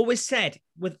I've always said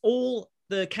with all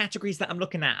the categories that I'm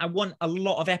looking at, I want a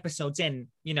lot of episodes in,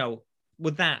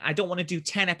 with that. I don't want to do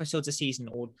 10 episodes a season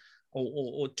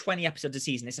or 20 episodes a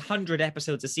season. It's 100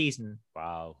 episodes a season.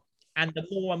 Wow. And the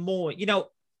more and more,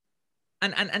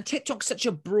 and TikTok's such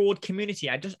a broad community.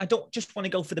 I don't just want to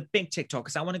go for the big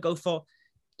TikTokers. I want to go for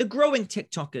the growing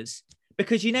TikTokers.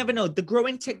 Because you never know, the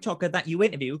growing TikToker that you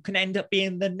interview can end up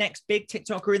being the next big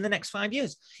TikToker in the next 5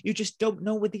 years. You just don't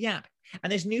know with the app.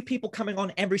 And there's new people coming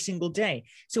on every single day.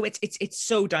 So it's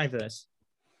so diverse.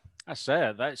 That's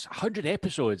it. That's 100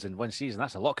 episodes in one season.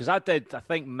 That's a lot. Because I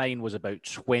think mine was about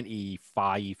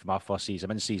 25 for my first season.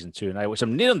 I'm in season 2 now, which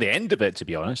I'm near the end of it, to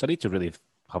be honest. I need to really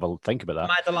have a think about that.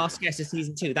 Am I the last guest of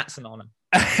season 2? That's an honor.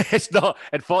 It's not.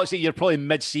 Unfortunately, you're probably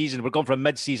mid-season. We're going for a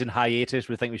mid-season hiatus.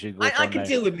 We think we should go. I can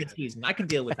deal with mid-season. I can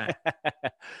deal with that.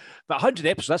 But 100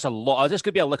 episodes, that's a lot. Is this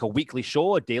going to be like a weekly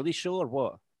show, a daily show, or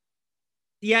what?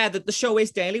 Yeah, the show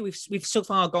is daily. We've so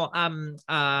far got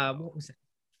what was it?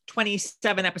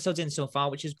 27 episodes in so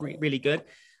far, which is really good.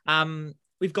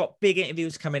 We've got big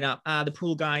interviews coming up. The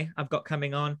pool guy I've got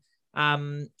coming on.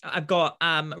 I've got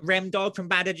Rem Dog from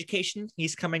Bad Education.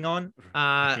 He's coming on.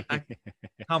 I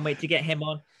can't wait to get him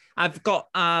on. I've got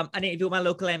an interview with my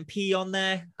local MP on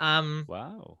there.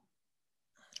 Wow.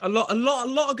 A lot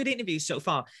of good interviews so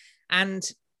far. And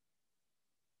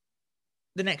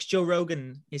the next Joe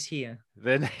Rogan is here.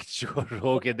 The next Joe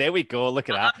Rogan. There we go. Look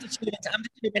at that.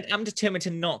 I'm determined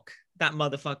to knock that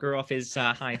motherfucker off his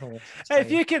high horse. If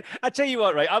you can, I tell you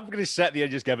what, right? I'm going to sit there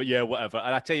and just give it, yeah, whatever.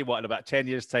 And I tell you what, in about 10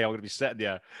 years' time, I'm going to be sitting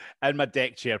there in my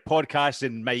deck chair,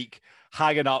 podcasting Mike,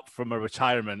 hanging up from my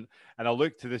retirement. And I'll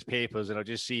look to these papers and I'll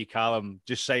just see Callum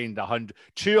just signed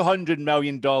 $200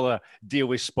 million deal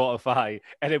with Spotify.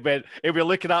 And he'll be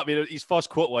looking at me, his first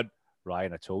quote one,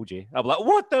 Ryan, I told you. I'm like,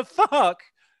 what the fuck?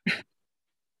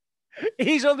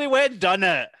 He's only went and done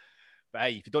it. But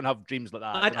hey, if you don't have dreams like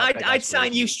that, I'd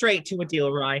sign you straight to a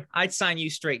deal, Ryan. I'd sign you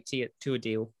straight to a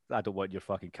deal. I don't want your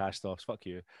fucking cast-offs. Fuck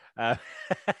you.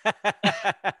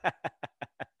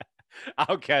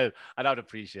 Okay, and I'd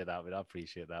appreciate that. I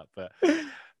appreciate that. But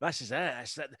that's just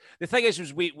it. The thing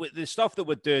is we the stuff that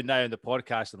we're doing now in the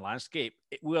podcast and landscape,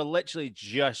 we're literally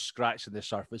just scratching the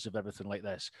surface of everything like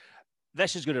this.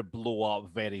 this is going to blow up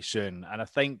very soon. And I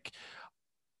think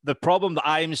the problem that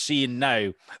I'm seeing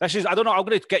now, this is, I don't know, I'm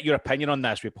going to get your opinion on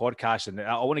this with podcasting.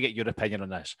 I want to get your opinion on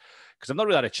this because I've not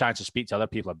really had a chance to speak to other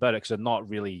people about it because they're not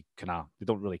really I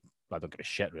don't give a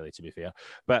shit really, to be fair.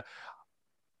 But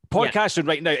podcasting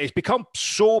right now, it's become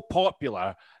so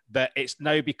popular that it's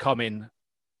now becoming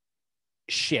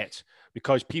shit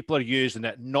because people are using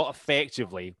it not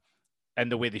effectively in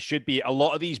the way they should be. A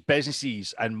lot of these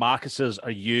businesses and marketers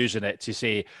are using it to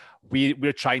say,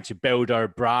 we're trying to build our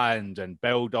brand and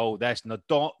build all this, and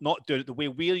they're not doing it the way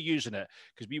we're using it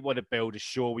because we want to build a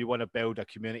show, we want to build a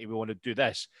community, we want to do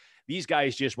this. These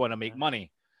guys just want to make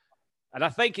money. And I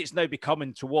think it's now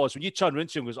becoming towards when you turn around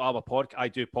to them and goes, I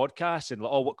do podcasts, and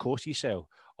like, oh, what course you sell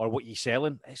or what you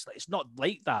selling? It's not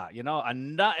like that, you know?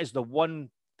 And that is the one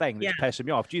thing that's pissing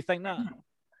me off. Do you think that?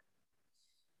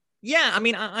 Yeah, I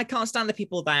mean, I can't stand the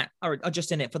people that are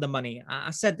just in it for the money.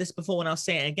 I said this before and I'll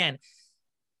say it again.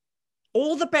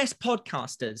 All the best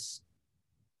podcasters,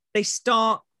 they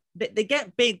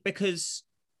get big because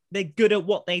they're good at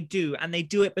what they do and they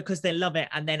do it because they love it.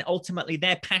 And then ultimately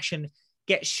their passion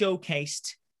gets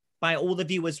showcased by all the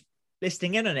viewers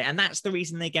listening in on it. And that's the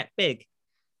reason they get big.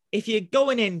 If you're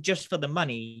going in just for the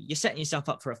money, you're setting yourself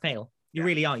up for a fail. You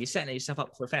really are. You're setting yourself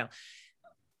up for a fail.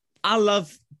 I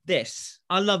love this.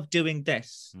 I love doing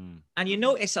this. And you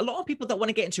notice a lot of people that want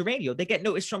to get into radio, they get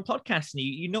noticed from podcasts. And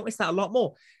you notice that a lot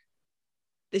more.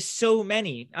 There's so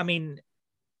many. I mean,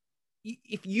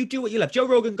 if you do what you love, Joe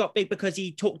Rogan got big because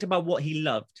he talked about what he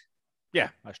loved. Yeah,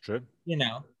 that's true. You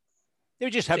know, it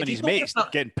was just him and his mates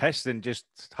getting pissed and just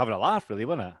having a laugh, really,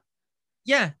 wasn't it?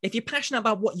 Yeah. If you're passionate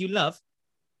about what you love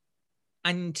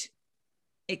and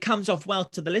it comes off well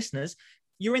to the listeners,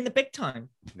 you're in the big time.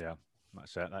 Yeah.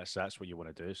 That's it. That's what you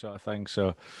want to do, sort of thing.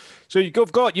 So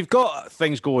you've got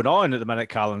things going on at the minute,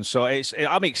 Callum. So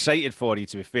I'm excited for you.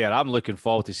 To be fair, I'm looking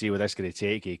forward to see where this is going to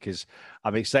take you because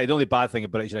I'm excited. The only bad thing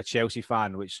about it is you're a Chelsea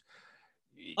fan, which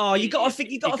you got to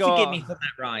forgive me for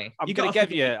that, right?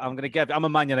 I'm a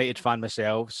Man United fan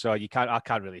myself, so I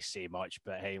can't really say much.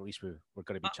 But hey, at least we're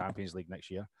going to be Champions League next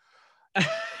year. Out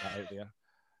there.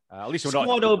 At least we're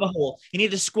squad overhaul. You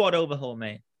need a squad overhaul,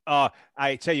 mate.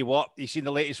 I tell you what, you seen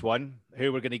the latest one,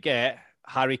 who we're going to get?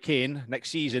 Harry Kane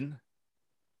next season.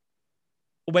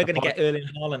 We're going to get Erling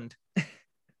Haaland.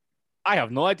 I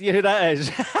have no idea who that is.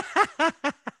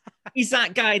 He's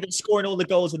that guy that's scoring all the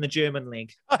goals in the German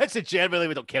league. It's a German league.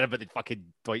 We don't care about the fucking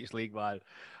Deutsche League, man.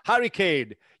 Harry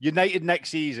Kane, United next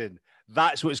season.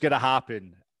 That's what's going to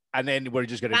happen. And then we're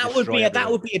just going to That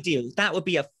would be a deal. That would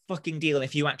be a fucking deal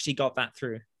if you actually got that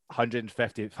through.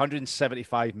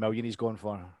 175 million he's going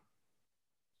for.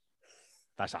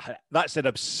 That's an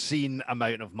obscene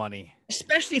amount of money,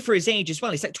 especially for his age as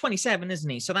well. He's like 27, isn't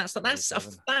he? So that's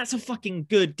a fucking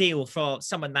good deal for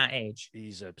someone that age.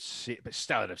 He's obscene, but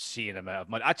still an obscene amount of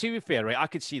money. To be fair, right, I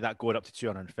could see that going up to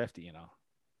 250. You know,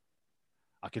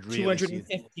 I could really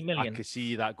 250 million. I could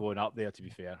see that going up there. To be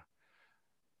fair,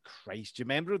 Christ, do you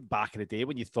remember back in the day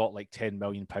when you thought like £10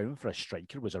 million for a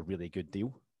striker was a really good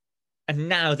deal? And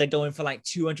now they're going for like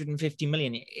 250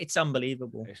 million. It's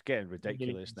unbelievable. It's getting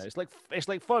ridiculous now. It's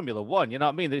like Formula One, you know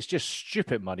what I mean? It's just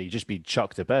stupid money just being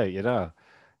chucked about, you know?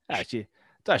 Actually,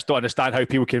 I just don't understand how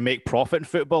people can make profit in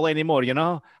football anymore, you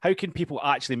know? How can people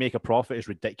actually make a profit is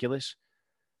ridiculous.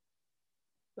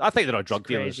 I think they're all drug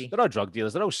dealers. They're all drug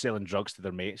dealers. They're all selling drugs to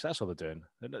their mates. That's all they're doing.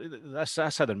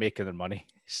 That's how they're making their money.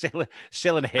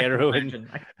 Selling heroin.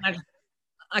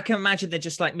 I can imagine they're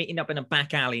just like meeting up in a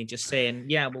back alley, just saying,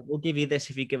 "Yeah, we'll give you this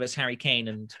if you give us Harry Kane."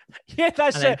 And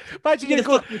that's it. Imagine give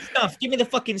me the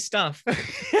fucking stuff.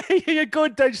 You're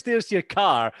going downstairs to your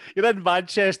car. You're in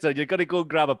Manchester. You're going to go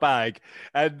grab a bag,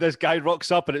 and this guy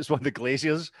rocks up, and it's one of the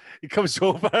Glaciers. He comes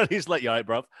over, and he's like, "You all right,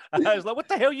 bruv?" And I was like, "What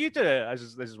the hell are you doing?"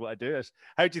 This is what I do.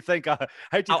 How do you think? I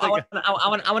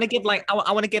want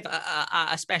to give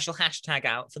a special hashtag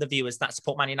out for the viewers that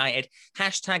support Man United.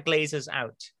 Hashtag Glazers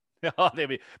out. I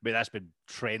mean, that's been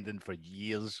trending for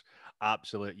years,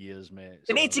 absolute years, mate.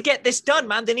 They need to get this done,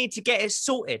 man. They need to get it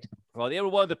sorted. Well, they were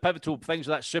one of the pivotal things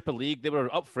with that Super League. They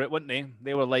were up for it, weren't they?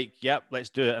 They were like, "Yep,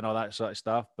 let's do it," and all that sort of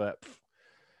stuff. But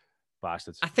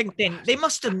bastards. I think they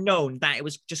must have known that it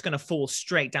was just going to fall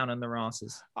straight down on their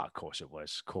asses. Oh, of course it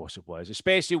was. Of course it was.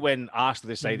 Especially when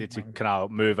Arsenal decided to kind of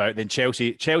move out. Then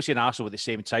Chelsea and Arsenal at the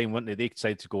same time, weren't they? They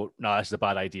decided to go, "No, this is a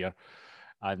bad idea."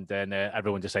 And then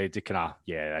everyone decided to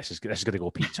this is going to go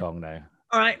Pete Tong now.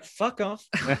 All right, fuck off.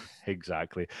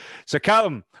 Exactly. So,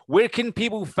 Callum, where can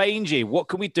people find you? What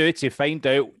can we do to find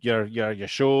out your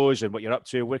shows and what you're up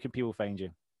to? Where can people find you?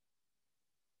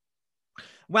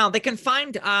 Well, they can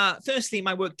find, firstly,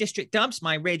 my work, District Dubs,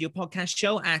 my radio podcast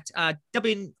show at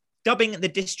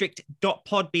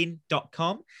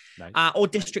dubbingthedistrict.podbean.com, Nice. or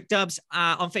District Dubs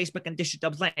on Facebook and District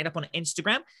Dubs Light It Up on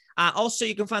Instagram. Also,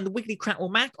 you can find the Weekly Crack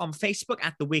with Mac on Facebook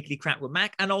at the Weekly Crack with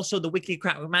Mac, and also the Weekly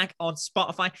Crack with Mac on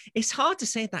Spotify. It's hard to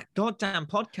say that goddamn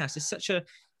podcast. It's such a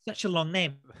long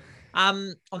name.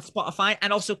 On Spotify,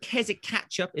 and also Keswick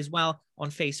Catch Up as well on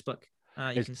Facebook.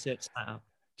 You can search that up.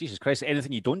 Jesus Christ!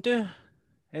 Anything you don't do?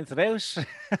 Anything else?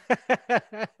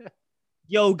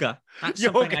 Yoga. That's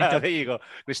yoga. There you go.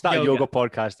 We start a yoga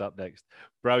podcast up next.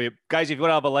 Brilliant, guys. If you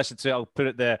want to have a listen to it,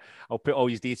 I'll put all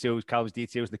these details, Callum's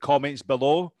details, in the comments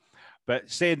below.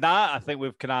 But saying that, I think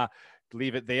we've kind of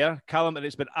leave it there, Callum. And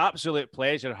it's been an absolute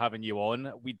pleasure having you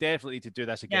on. We definitely need to do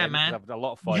this again. Yeah, man. I've had a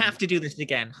lot of fun. We have to do this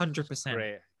again,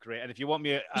 100%. Great. And if you want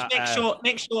me, make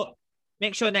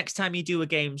sure next time you do a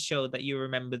game show that you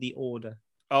remember the order.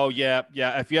 Oh yeah.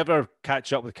 If you ever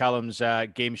catch up with Callum's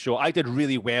game show, I did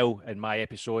really well in my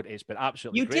episode. It's been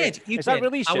absolutely great. You did. Is that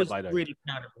released I yet, was by the way? really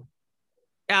proud of it.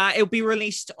 It'll be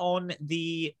released on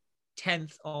the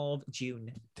 10th of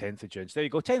June. 10th of June. So there you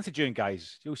go. 10th of June,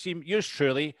 guys. You'll see yours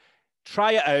truly.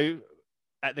 Try it out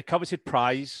at the coveted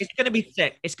prize. It's going to be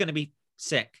sick.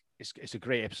 It's It's a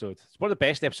great episode. It's one of the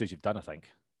best episodes you've done, I think.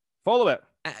 Follow it.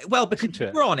 Well, because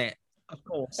we're on it, of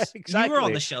course. Exactly. You were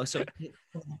on the show, so it's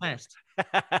the best.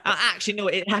 Actually, no,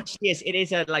 it actually is. It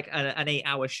is an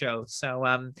 8-hour show.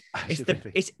 So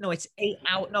it's 8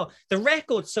 hours. No, the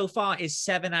record so far is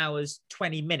 7 hours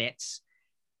 20 minutes.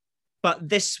 But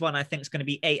this one, I think, is going to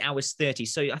be 8 hours 30.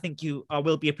 So I think you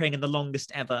will be appearing in the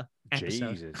longest ever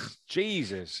episode.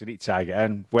 Jesus. You need to tag it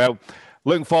in. Well,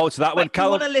 looking forward to that one,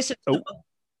 Callum.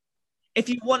 If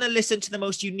you want to listen to the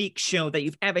most unique show that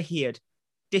you've ever heard,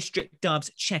 District Dubs,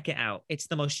 check it out. It's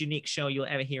the most unique show you'll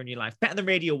ever hear in your life. Better than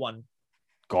Radio 1.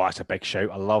 God, that's a big shout.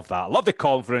 I love that. I love the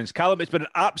conference. Callum, it's been an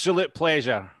absolute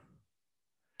pleasure.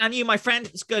 And you, my friend,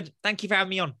 it's good. Thank you for having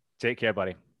me on. Take care,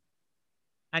 buddy.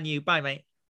 And you. Bye, mate.